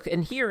this, look,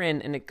 and herein,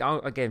 and I'll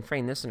again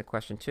frame this in a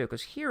question too,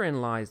 because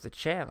herein lies the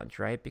challenge,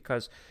 right?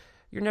 Because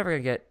you're never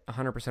going to get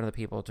 100% of the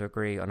people to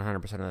agree on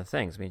 100% of the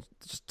things. I mean,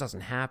 it just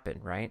doesn't happen,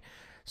 right?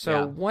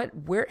 So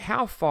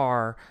how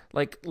far,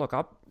 like, look,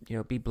 I'll,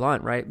 be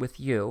blunt, right, with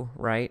you,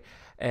 right?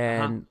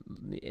 And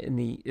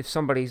if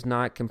somebody's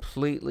not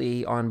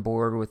completely on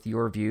board with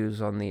your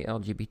views on the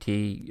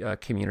LGBT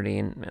community,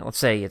 and let's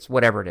say it's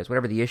whatever it is,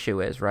 whatever the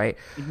issue is, right?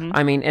 Mm-hmm.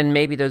 I mean, and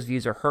maybe those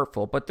views are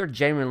hurtful, but they're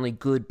genuinely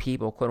good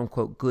people, quote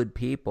unquote, good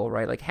people,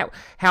 right? Like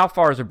how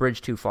far is a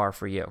bridge too far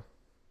for you?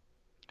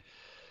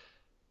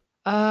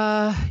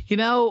 I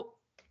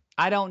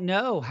don't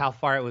know how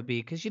far it would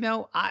be, because,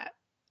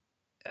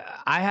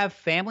 I have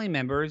family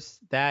members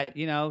that,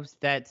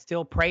 that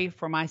still pray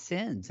for my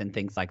sins and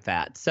things like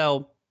that.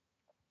 So,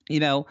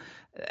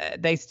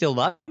 they still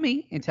love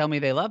me and tell me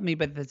they love me.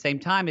 But at the same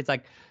time, it's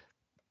like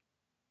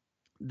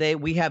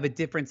we have a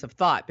difference of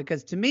thought,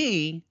 because to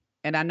me,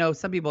 and I know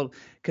some people,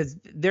 because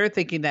they're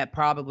thinking that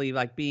probably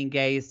like being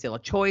gay is still a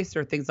choice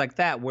or things like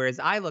that. Whereas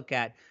I look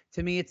at,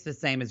 to me, it's the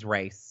same as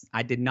race.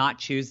 I did not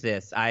choose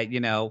this. I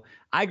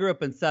grew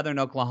up in Southern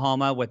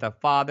Oklahoma with a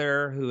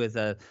father who is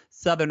a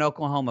Southern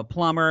Oklahoma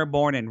plumber,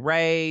 born and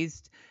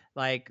raised,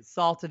 like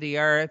salt of the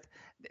earth.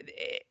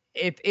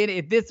 If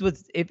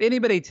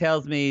anybody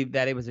tells me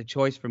that it was a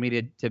choice for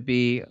me to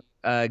be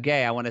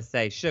gay, I want to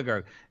say,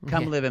 sugar,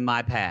 come live in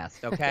my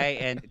past, okay?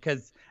 And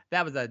because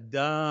that was a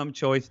dumb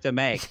choice to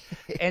make.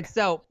 And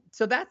so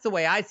that's the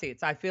way I see it.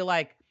 So I feel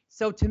like,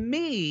 so to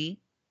me,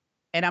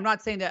 and I'm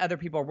not saying that other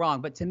people are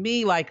wrong, but to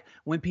me, like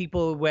when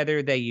people,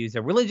 whether they use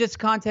a religious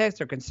context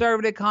or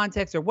conservative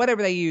context or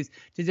whatever they use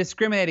to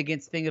discriminate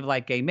against things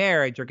like gay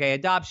marriage or gay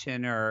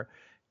adoption or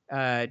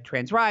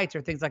trans rights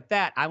or things like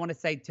that, I want to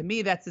say, to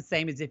me, that's the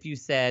same as if you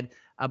said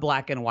a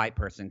black and white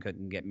person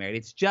couldn't get married.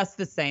 It's just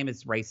the same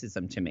as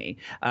racism to me,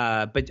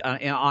 but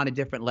on a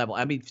different level.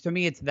 I mean, to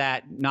me, it's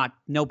that,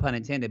 no pun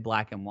intended,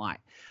 black and white.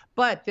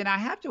 But then I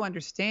have to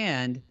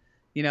understand,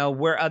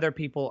 where other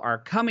people are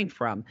coming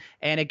from.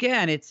 And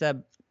again, it's I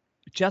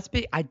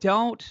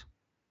don't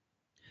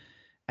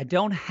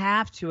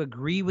have to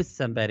agree with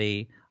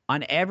somebody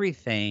on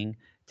everything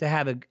to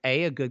have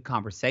a good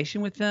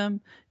conversation with them,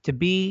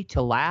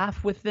 to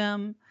laugh with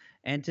them,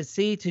 and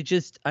to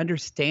just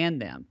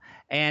understand them.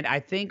 And I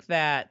think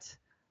that,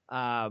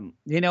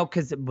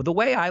 because the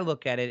way I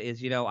look at it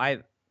is,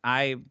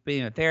 I've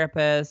been a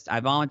therapist. I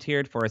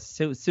volunteered for a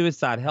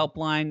suicide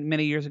helpline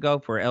many years ago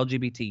for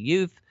LGBT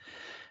youth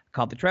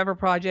called the Trevor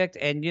Project.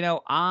 And,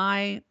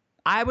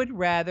 I would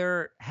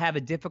rather have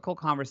a difficult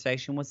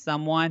conversation with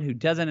someone who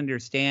doesn't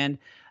understand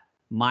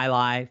my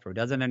life or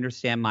doesn't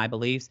understand my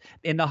beliefs,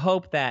 in the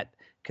hope that,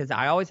 because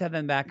I always have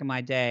them back in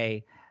my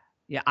day.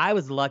 Yeah, I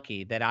was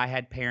lucky that I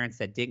had parents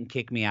that didn't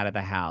kick me out of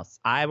the house.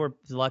 I was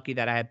lucky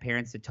that I had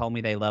parents that told me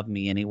they loved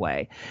me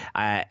anyway.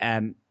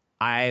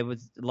 I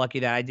was lucky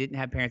that I didn't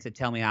have parents that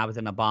tell me I was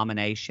an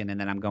abomination and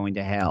that I'm going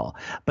to hell.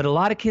 But a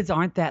lot of kids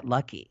aren't that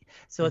lucky.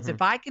 So it's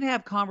if I can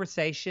have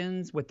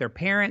conversations with their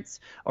parents,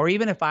 or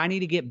even if I need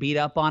to get beat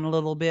up on a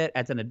little bit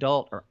as an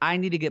adult, or I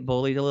need to get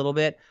bullied a little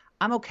bit,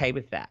 I'm okay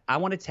with that. I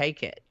want to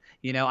take it.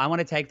 I want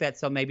to take that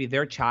so maybe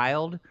their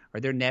child or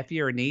their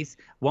nephew or niece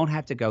won't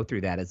have to go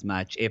through that as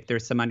much if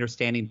there's some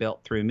understanding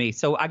built through me.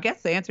 So I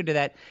guess the answer to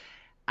that,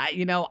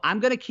 I'm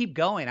going to keep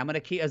going. I'm going to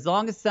keep, as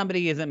long as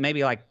somebody isn't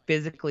maybe like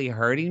physically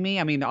hurting me.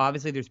 I mean,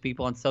 obviously there's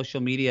people on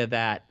social media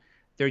that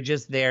they're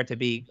just there to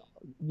be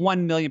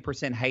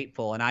 1,000,000%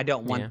 hateful. And I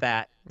don't want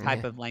that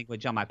type of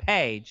language on my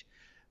page.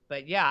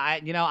 But yeah,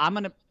 I'm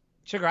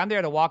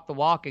there to walk the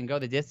walk and go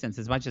the distance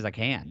as much as I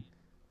can.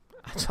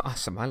 That's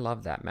awesome. I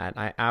love that, Matt.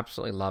 I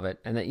absolutely love it.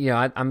 And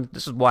I'm.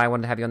 This is why I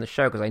wanted to have you on the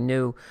show, because I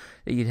knew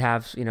that you'd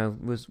have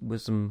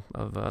wisdom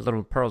of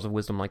little pearls of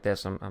wisdom like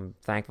this. I'm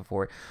thankful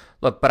for it.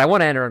 Look, but I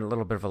want to enter on a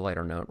little bit of a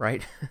lighter note,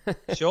 right?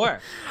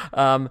 Sure.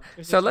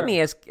 So let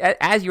me ask,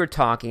 as you were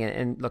talking,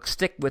 and look,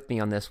 stick with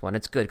me on this one.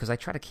 It's good because I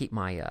try to keep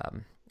my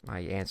my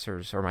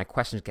answers or my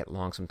questions get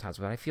long sometimes,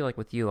 but I feel like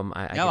with you,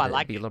 I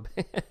like it. A little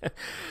bit.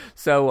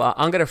 So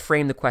I'm going to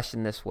frame the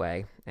question this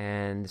way,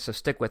 and so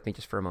stick with me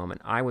just for a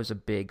moment. I was a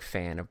big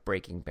fan of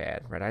Breaking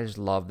Bad, right? I just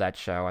loved that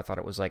show. I thought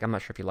it was like, I'm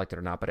not sure if you liked it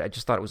or not, but I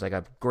just thought it was like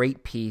a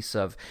great piece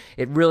of,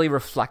 it really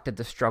reflected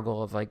the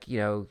struggle of like,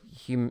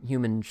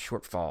 human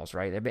shortfalls,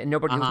 right? There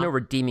was no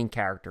redeeming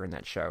character in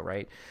that show,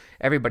 right?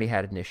 Everybody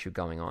had an issue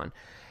going on.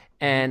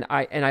 And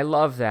I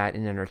love that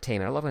in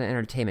entertainment. I love when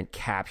entertainment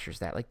captures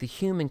that, like the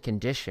human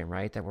condition,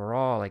 right? That we're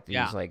all like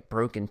these like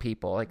broken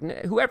people, like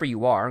whoever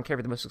you are. I don't care if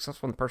you're the most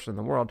successful person in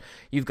the world.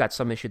 You've got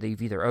some issue that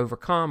you've either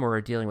overcome or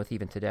are dealing with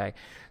even today.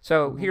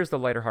 So here's the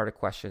lighter-hearted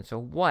question. So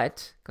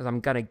what, because I'm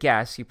going to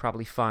guess you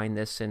probably find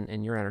this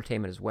in your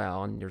entertainment as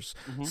well, and there's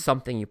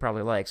something you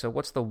probably like. So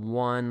what's the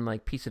one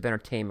like piece of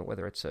entertainment,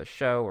 whether it's a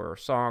show or a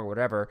song or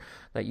whatever,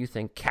 that you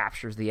think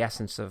captures the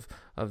essence of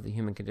the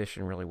human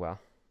condition really well?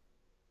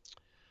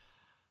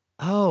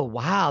 Oh,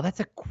 wow. That's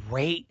a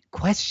great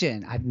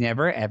question. I've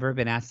never, ever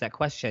been asked that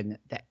question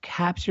that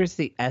captures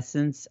the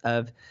essence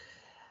of,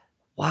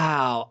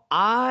 wow.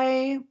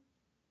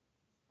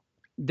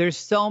 There's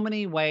so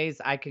many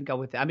ways I can go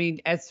with it. I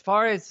mean, as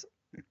far as,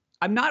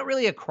 I'm not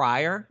really a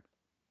crier.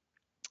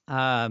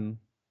 But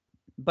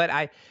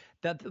I'll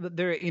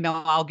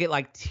get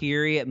like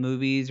teary at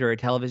movies or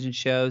television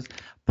shows.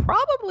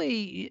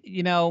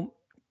 Probably,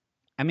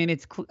 I mean,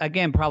 it's,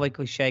 again, probably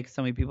cliche because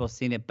so many people have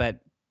seen it, but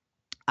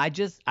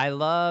I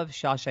love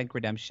Shawshank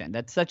Redemption.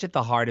 That's such at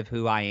the heart of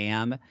who I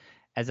am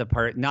as a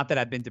person. Not that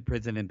I've been to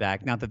prison and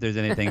back. Not that there's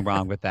anything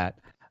wrong with that.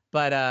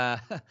 But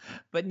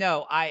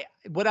no,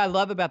 what I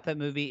love about that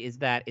movie is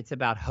that it's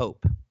about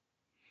hope.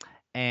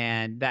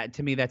 And that,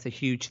 to me, that's a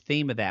huge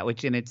theme of that,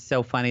 and it's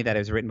so funny that it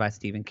was written by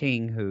Stephen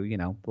King, who,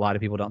 a lot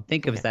of people don't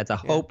think of as that's a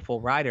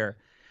hopeful writer.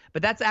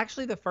 But that's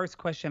actually the first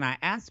question I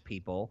ask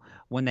people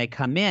when they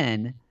come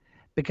in,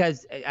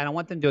 because I don't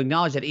want them to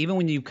acknowledge that even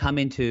when you come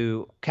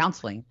into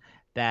counseling,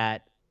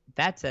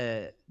 that's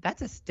a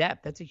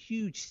step. That's a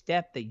huge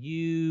step that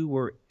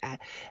you had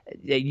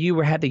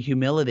the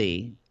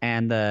humility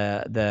and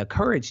the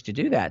courage to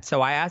do that.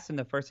 So I asked them,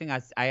 the first thing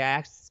I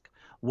asked,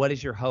 what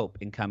is your hope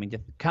in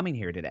coming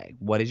here today?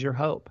 What is your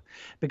hope?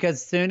 Because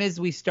as soon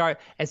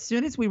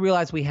as we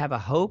realize we have a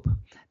hope,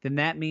 then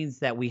that means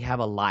that we have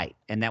a light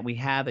and that we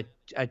have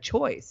a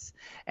choice.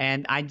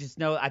 And I just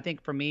know, I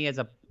think for me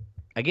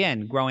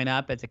again, growing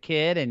up as a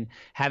kid and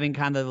having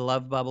kind of the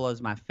love bubble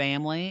as my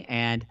family,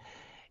 and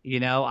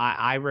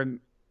I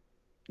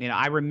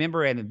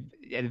remember at a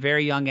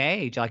very young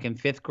age, like in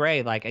 5th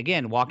grade, like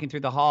again, walking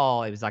through the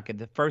hall, it was like at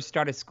the first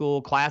start of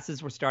school,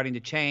 classes were starting to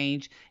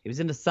change. It was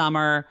in the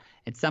summer,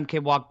 and some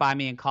kid walked by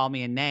me and called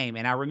me a name.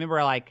 And I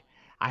remember like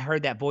I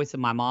heard that voice of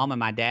my mom and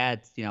my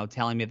dad,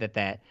 telling me that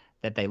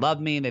they loved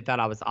me and they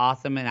thought I was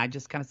awesome. And I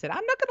just kind of said,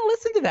 I'm not going to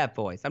listen to that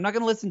voice. I'm not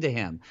going to listen to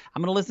him.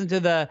 I'm going to listen to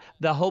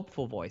the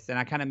hopeful voice. And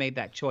I kind of made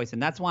that choice.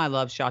 And that's why I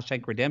love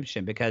Shawshank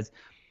Redemption, because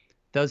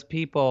those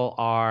people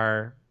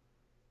are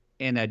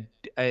in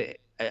a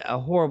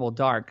horrible,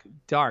 dark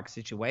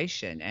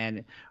situation,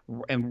 and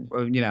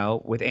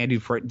with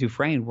Andy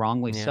Dufresne,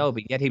 wrongly so,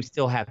 but yet he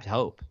still has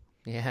hope.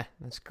 Yeah,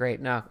 that's great.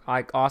 No,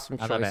 awesome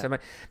choice.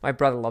 My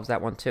brother loves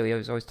that one too. He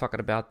was always talking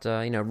about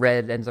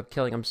Red ends up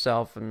killing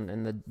himself,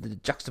 and the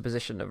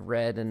juxtaposition of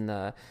Red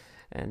and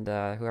and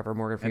whoever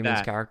Morgan Freeman's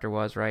that. character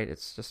was, right?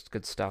 It's just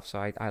good stuff.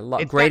 So I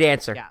love. It's Great got-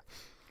 answer. Yeah.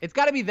 It's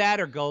got to be that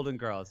or Golden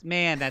Girls.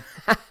 Man, that's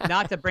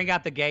not to bring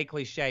out the gay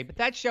cliche, but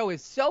that show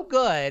is so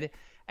good,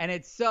 and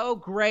it's so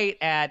great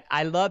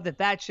I love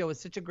that show is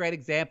such a great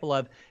example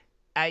of,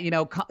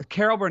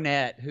 Carol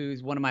Burnett,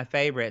 who's one of my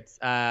favorites,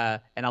 and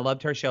I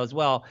loved her show as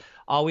well,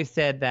 always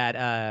said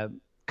that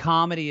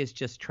comedy is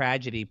just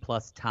tragedy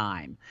plus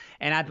time.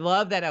 And I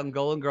love that on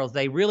Golden Girls,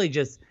 they really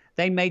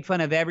they made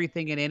fun of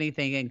everything and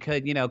anything and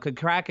could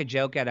crack a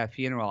joke at a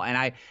funeral. And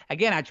I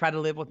try to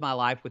live with my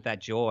life with that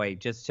joy,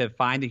 just to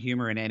find the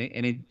humor in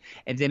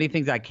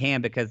anything I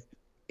can, because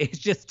it's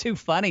just too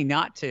funny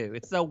not to.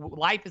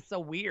 Life is so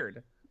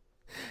weird.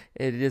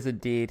 It is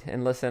indeed.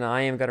 And listen,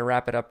 I am going to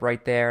wrap it up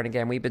right there. And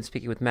again, we've been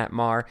speaking with Matt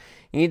Maher.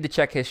 You need to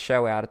check his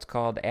show out. It's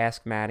called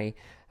Ask Matty.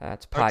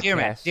 It's a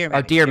podcast.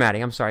 Dear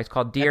Matty. I'm sorry. It's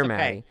called Dear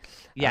Matty.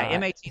 Yeah,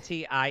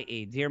 Mattie,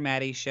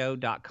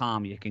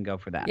 DearMattyShow.com. You can go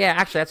for that. Yeah,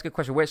 actually, that's a good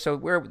question.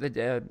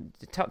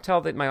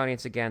 Tell my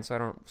audience again, so I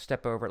don't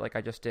step over it like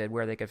I just did,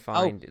 where they could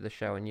find the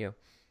show and you.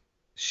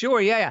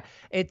 Sure, yeah.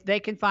 They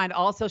can find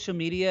all social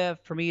media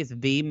for me is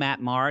the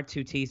Matt Maher,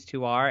 2 T's,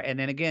 2 R. And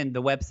then again,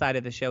 the website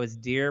of the show is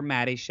Dear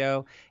Matty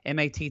Show,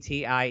 Mattie,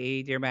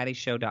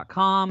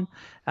 DearMattyShow.com.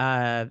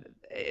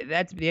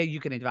 You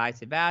can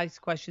advise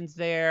questions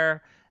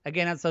there.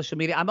 Again, on social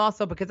media. I'm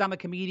also, because I'm a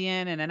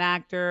comedian and an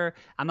actor,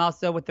 I'm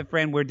also with a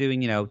friend. We're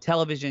doing,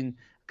 television,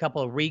 a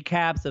couple of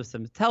recaps of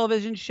some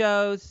television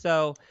shows.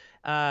 So,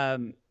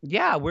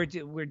 we're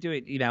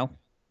doing,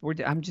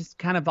 I'm just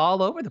kind of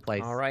all over the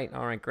place. All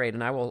right, great.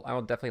 And I will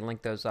definitely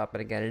link those up.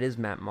 And again, it is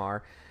Matt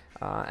Maher.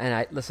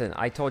 And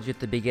I told you at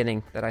the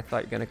beginning that I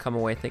thought you're going to come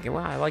away thinking,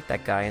 wow, I like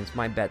that guy. And it's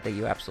my bet that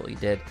you absolutely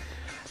did.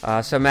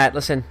 So Matt,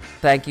 listen,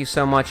 thank you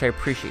so much. I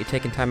appreciate you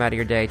taking time out of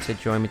your day to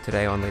join me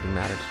today on Leading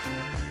Matters.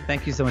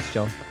 Thank you so much,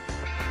 Joel.